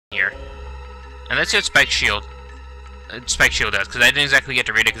And let's see what Spike Shield does, because I didn't exactly get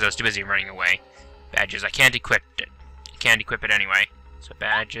to read it because I was too busy running away. Badges, I can't equip it. I can't equip it anyway. So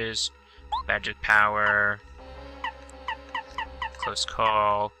badges power, close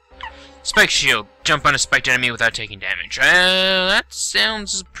call. Spike Shield, jump on a spiked enemy without taking damage. That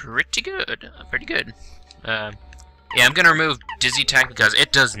sounds pretty good. Pretty good. Yeah, I'm gonna remove Dizzy Attack because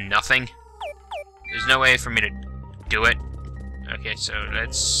it does nothing. There's no way for me to do it. Okay, so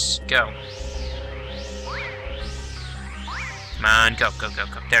let's go. Come on, go.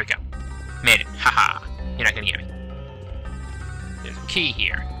 There we go. Made it. Haha. You're not gonna get me. There's a key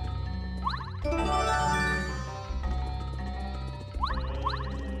here.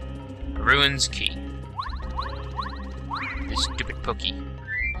 Ruins key. This stupid Pokey.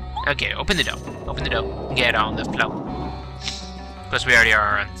 Okay, open the door. Open the door. Get on the floor. Plus, we already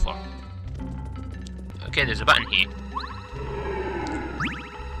are on the floor. Okay, there's a button here.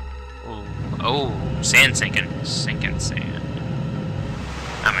 Ooh. Oh, sand sinking. Sinking sand.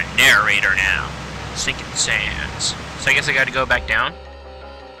 I'm a narrator now. Sinking sands. So I guess I gotta go back down.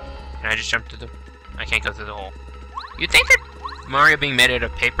 Can I just jump through the... I can't go through the hole. You'd think that Mario being made out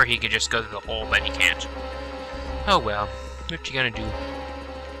of paper, he could just go through the hole, but he can't. Oh well. What you gonna do?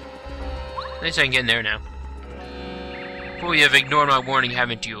 At least I can get in there now. Fool, you have ignored my warning,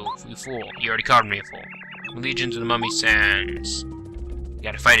 haven't you? You fool. You already called me a fool. Legions of the Mummy Sands. You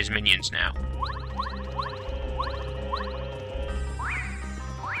gotta fight his minions now.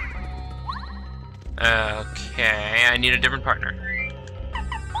 Okay, I need a different partner.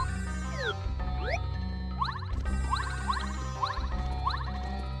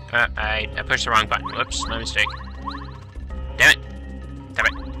 I pushed the wrong button. Whoops, my mistake. Damn it! Damn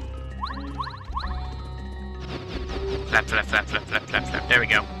it! Flap, flap, flap, flap, flap, flap, flap. There we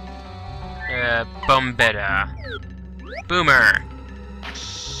go. Bombetta. Boomer!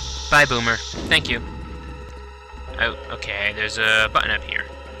 Bye, Boomer. Thank you. Oh, okay, there's a button up here.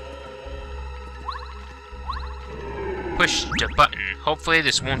 Push the button. Hopefully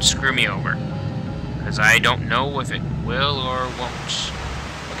this won't screw me over. Because I don't know if it will or won't.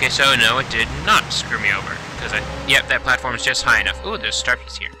 Okay, so no, it did not screw me over. Because yep, that platform is just high enough. Ooh, there's a star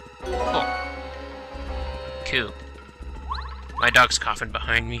piece here. Cool. Cool. My dog's coughing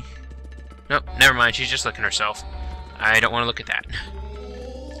behind me. Nope, never mind, she's just licking herself. I don't want to look at that.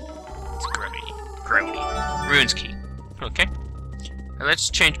 It's grody. Grody. Ruins key. Okay. Now let's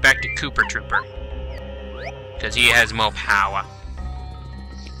change back to Kooper Trooper. Because he has more power.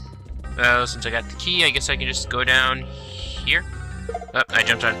 Well, since I got the key, I guess I can just go down here. Oh, I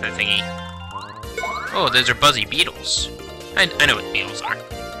jumped onto the thingy. Oh, those are Buzzy Beetles. I know what beetles are.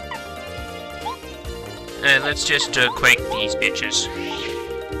 Let's just quake these bitches.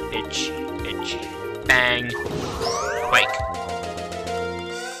 Bitch, bitch. Bang. Quake.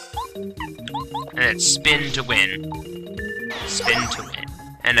 And then spin to win. Spin to win.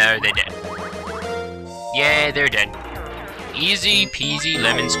 And they're dead. Yeah, they're dead. Easy peasy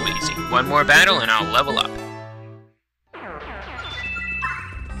lemon squeezy. One more battle and I'll level up.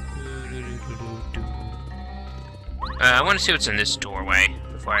 I want to see what's in this doorway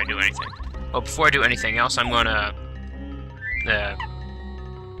before I do anything. Oh, before I do anything else, I'm gonna...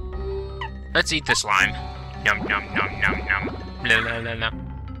 let's eat this lime. Num num num num num. Blah, blah, blah, blah.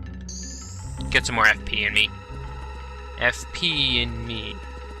 Get some more FP in me. FP in me.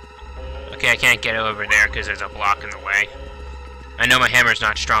 Okay, I can't get over there because there's a block in the way. I know my hammer's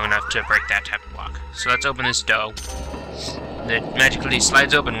not strong enough to break that type of block. So let's open this door. That magically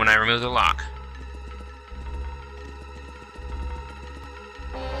slides open when I remove the lock.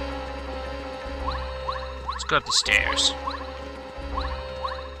 Let's go up the stairs.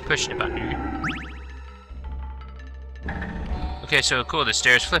 Push the button. Okay, so cool, the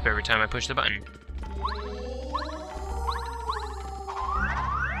stairs flip every time I push the button.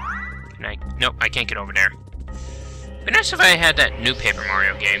 Can I... Nope, I can't get over there. It'd be nice if I had that new Paper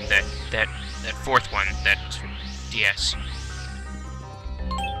Mario game, that fourth one, that's from DS.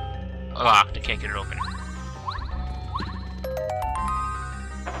 Locked, I can't get it open.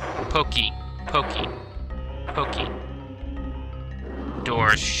 Pokey, pokey, pokey.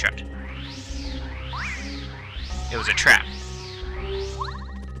 Doors shut. It was a trap.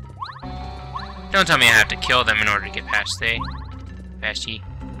 Don't tell me I have to kill them in order to get past ye.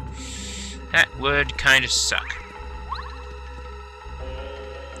 That would kind of suck.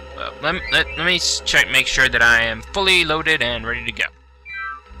 Well, let me check, make sure that I am fully loaded and ready to go.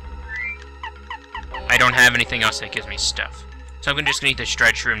 I don't have anything else that gives me stuff. So I'm just gonna eat the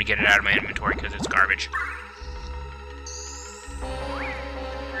stretch room to get it out of my inventory because it's garbage.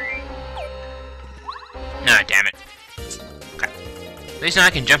 Ah, damn it. Okay. At least now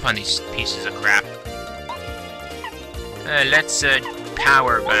I can jump on these pieces of crap. Let's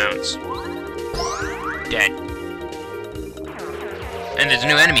power bounce. Dead. And there's a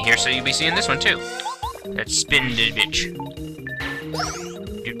new enemy here, so you'll be seeing this one too. That spindle bitch.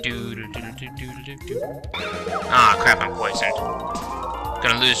 Ah, crap, I'm poisoned.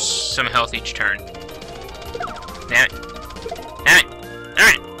 Gonna lose some health each turn. Damn it. Damn it!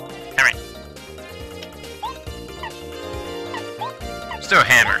 Alright! Alright. Let's throw a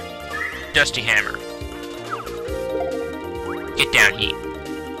hammer. Dusty hammer. Get down, heat.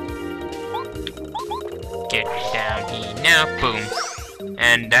 Get down, heat. Now, boom.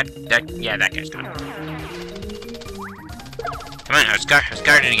 And yeah, that guy's gone. Come on, I was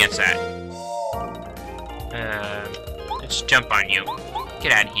guarded against that. Let's jump on you.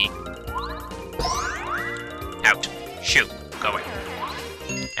 Get out of here. Out. Shoot. Go away.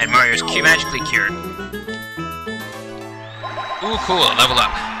 And Mario's magically cured. Ooh, cool. Level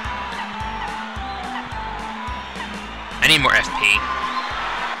up. I need more FP.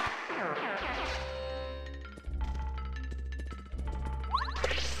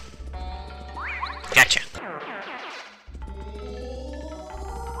 Gotcha.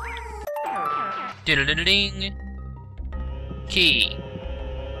 Diddle-diddle-ding. Key.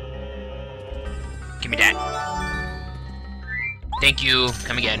 Give me that. Thank you.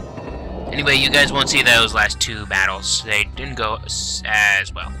 Come again. Anyway, you guys won't see those last two battles. They didn't go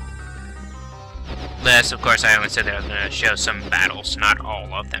as well. Less, of course, I only said that I was going to show some battles, not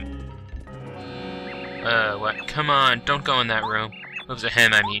all of them. What? Come on, don't go in that room. It was a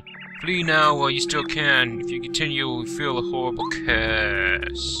him, I mean. Flee now while you still can. If you continue, you will feel a horrible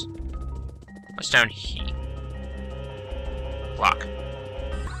curse. What's down here? Block.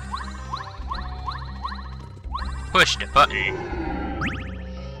 Push the button.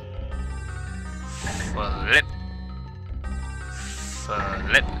 Flip.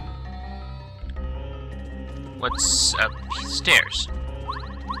 Flip. What's upstairs?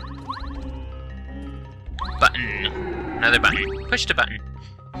 Button. Another button. Push the button.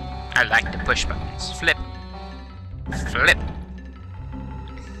 I like to push buttons. Flip. Flip.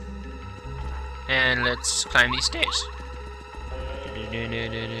 And let's climb these stairs.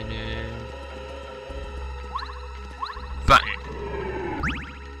 Button.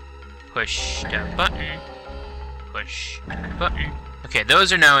 Push the button. Push the button. Okay,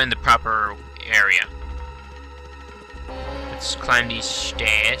 those are now in the proper area. Let's climb these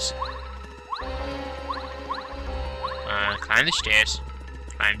stairs. Climb the stairs.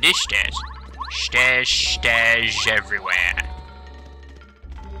 Climb these stairs. Stairs everywhere.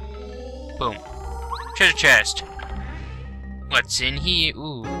 Boom. Treasure chest. What's in here?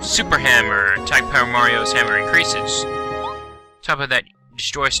 Ooh, super hammer. Attack power Mario's hammer increases. Top of that,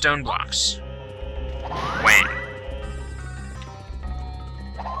 destroy stone blocks. Wham.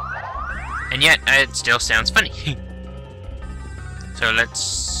 And yet, it still sounds funny. So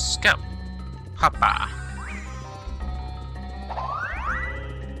let's go. Hoppa.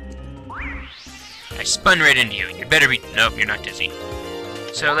 I spun right into you. You better be... Nope, you're not dizzy.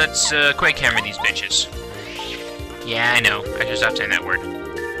 So let's Quake Hammer these bitches. Yeah, I know. I just stopped saying that word.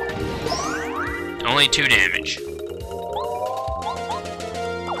 Only 2 damage.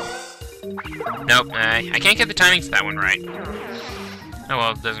 Nope, I can't get the timing for that one right. Oh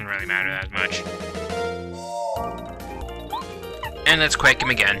well, it doesn't really matter that much. And let's Quake him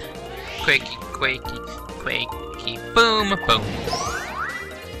again. Quakey, quakey, quakey, boom, boom.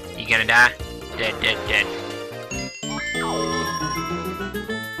 You gonna die? Dead, dead, dead.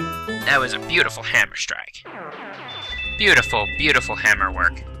 That was a beautiful hammer strike. Beautiful, beautiful hammer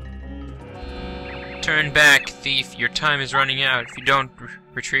work. Turn back, thief. Your time is running out. If you don't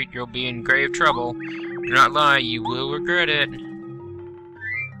retreat, you'll be in grave trouble. Do not lie, you will regret it.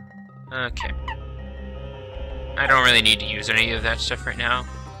 Okay. I don't really need to use any of that stuff right now.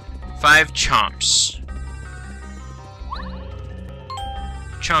 5 chomps.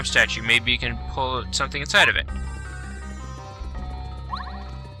 Chomp statue. Maybe you can pull something inside of it.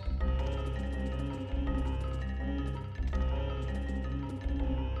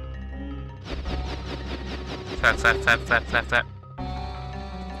 Flap, flap, flap, flap, flap, flap.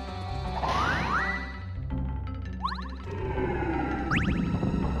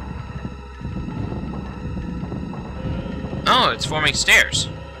 Oh, it's forming stairs.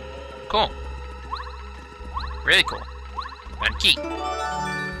 Cool. Really cool. Got a key.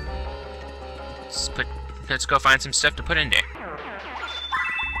 Let's go find some stuff to put in there.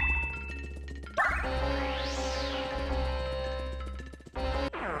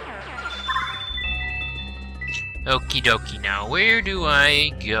 Okie dokie, now where do I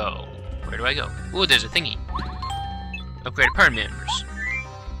go? Where do I go? Ooh, there's a thingy. Upgrade apartment members.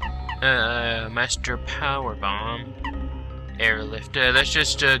 Master Power Bomb. Airlift. Let's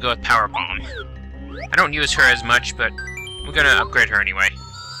just go with Power Bomb. I don't use her as much, but we're gonna upgrade her anyway.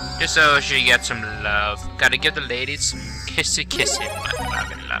 Just so she gets some love. Gotta give the ladies some kissy.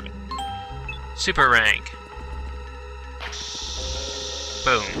 Love it. Super rank.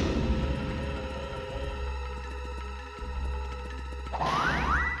 Boom.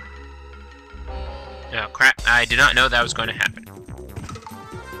 Oh crap, I did not know that was going to happen.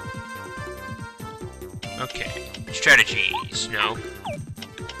 Okay. Strategies, no.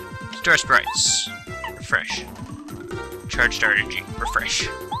 Star Sprites. Refresh. Charge strategy. Refresh.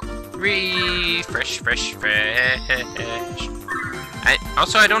 Refresh, fresh.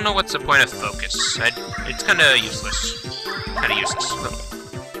 I don't know what's the point of focus. It's kinda useless.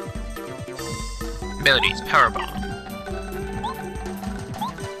 Abilities. Power Bomb.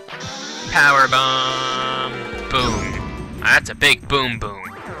 Power Bomb. Boom. That's a big boom.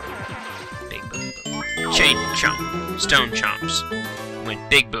 Big boom. Chain Chomp. Stone Chomps. Went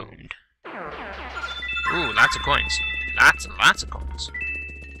big boomed. Ooh, lots of coins. Lots of coins.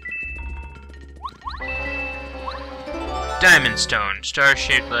 Diamond Stone.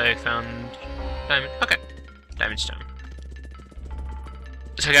 Star-shaped like found... Diamond. Okay. Diamond Stone.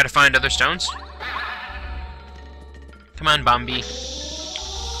 So I gotta find other stones? Come on, Bombi.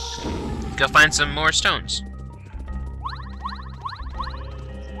 Go find some more stones.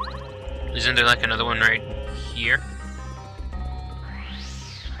 Isn't there like another one right here?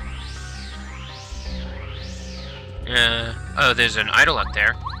 Oh, there's an idol up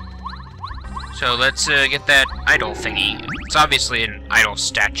there. So let's get that idol thingy. It's obviously an idol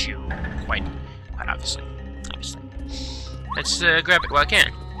statue, quite obviously. Let's grab it while I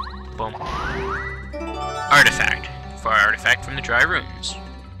can. Boom. Artifact. For artifact from the dry runes.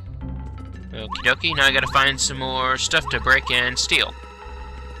 Okie dokie, now I gotta find some more stuff to break and steal.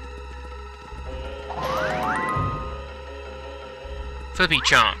 Flippy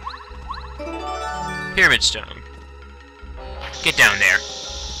Chomp. Pyramid Stone. Get down there.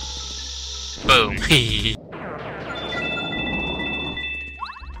 Boom.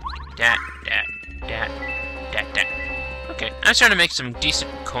 Dat. Okay, I'm starting to make some decent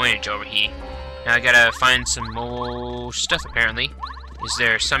coinage over here. Now I gotta find some more stuff, apparently. Is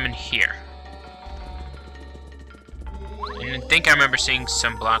there some in here? I think I remember seeing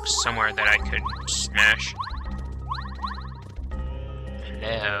some blocks somewhere that I could smash.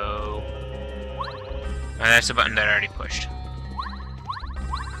 Hello? Oh, that's a button that I already pushed.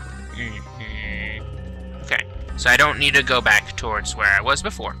 Okay, so I don't need to go back towards where I was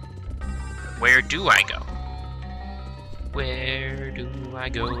before. Where do I go? Where do I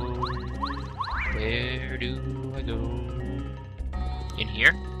go? Where do I go? In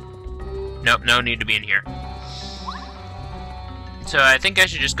here? Nope, no need to be in here. So I think I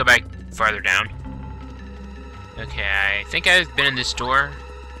should just go back farther down. Okay, I think I've been in this door.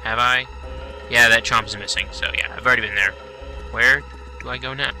 Have I? Yeah, that chomp's missing, so yeah, I've already been there. Where do I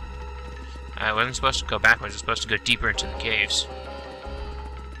go now? I wasn't supposed to go backwards, I was supposed to go deeper into the caves.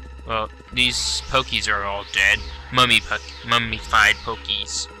 Well, these pokies are all dead. Mummified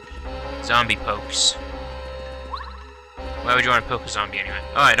pokies. Zombie pokes. Why would you want to poke a zombie anyway?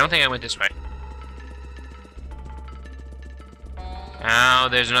 Oh, I don't think I went this way. Now,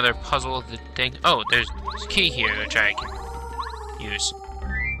 there's another puzzle thing. Oh, there's a key here, which I can use.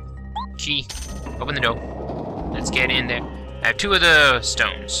 Key. Open the door. Let's get in there. I have 2 of the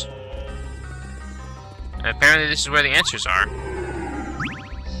stones. Apparently this is where the answers are.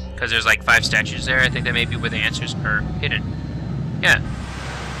 Because there's like 5 statues there. I think that may be where the answers are hidden. Yeah.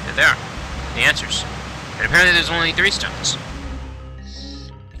 There they are. The answers. And apparently there's only 3 stones.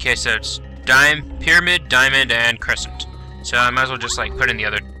 Okay, so it's pyramid, diamond, and crescent. So I might as well just like put in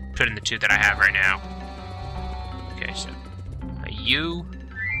the 2 that I have right now. Okay, so U,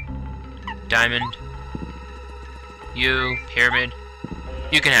 diamond, U, pyramid.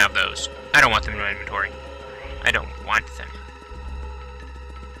 You can have those. I don't want them in my inventory. I don't want them.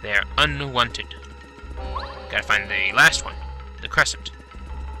 They are unwanted. Gotta find the last one, the crescent.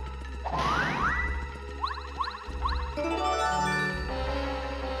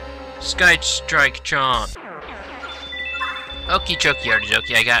 Sky Strike Chomp. Okie dokie, arty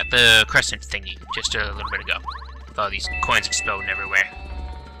dokie, I got the crescent thingy just a little bit ago. With all these coins exploding everywhere.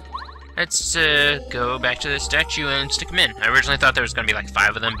 Let's go back to the statue and stick them in. I originally thought there was going to be like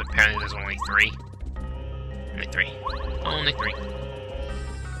 5 of them, but apparently there's only 3. Only 3. Only 3.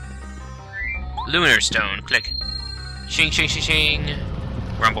 Lunar Stone, click. Shing, shing, shing, shing.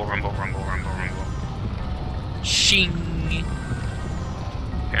 Rumble, rumble, rumble, rumble, rumble. Shing.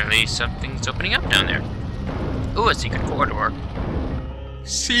 Apparently something's opening up down there. Ooh, a secret corridor.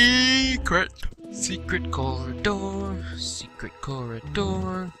 Secret! Secret corridor. Secret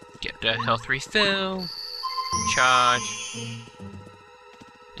corridor. Get a health refill. Charge.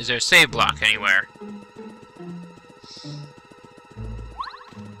 Is there a save block anywhere?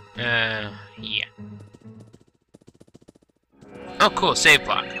 Yeah. Oh, cool, save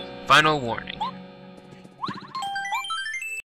block. Final warning.